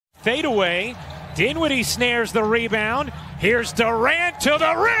Fadeaway. Dinwiddie snares the rebound. Here's Durant to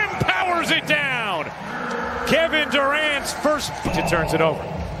the rim, powers it down. Kevin Durant's first. It turns it over.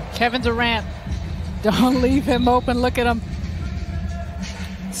 Kevin Durant, don't leave him open. Look at him.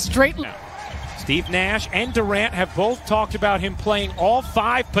 Straight. Steve Nash and Durant have both talked about him playing all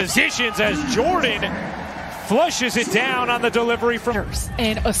 5 positions as Jordan flushes it down on the delivery from.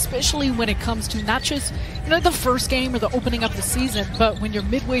 And especially when it comes to not just the first game or the opening up the season, but when you're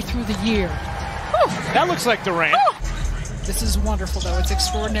midway through the year. That looks like Durant. This is wonderful, though. It's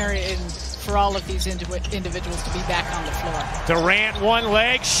extraordinary for all of these individuals to be back on the floor. Durant, one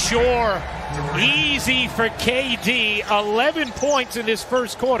leg, sure. Easy for KD. 11 points in this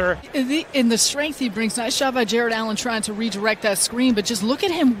first quarter. In the strength he brings, nice job by Jared Allen trying to redirect that screen, but just look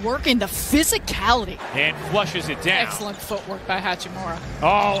at him working the physicality. And flushes it down. Excellent footwork by Hachimura.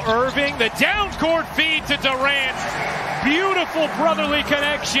 Oh, Irving, the down court feed to Durant. Beautiful brotherly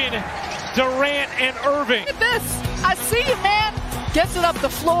connection. Durant and Irving. Look at this. I see you, man. Gets it up the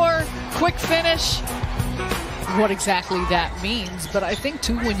floor. Quick finish. What exactly that means, but I think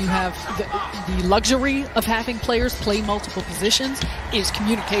too when you have the luxury of having players play multiple positions is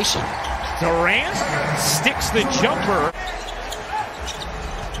communication. Durant sticks the jumper.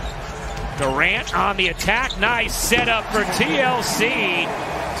 Durant on the attack. Nice setup for TLC.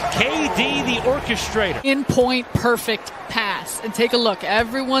 KD the orchestrator. In point, perfect pass. And take a look.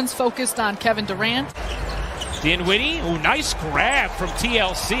 Everyone's focused on Kevin Durant. Dinwiddie, ooh, nice grab from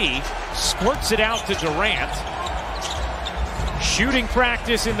TLC. Squirts it out to Durant. Shooting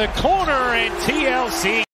practice in the corner, and TLC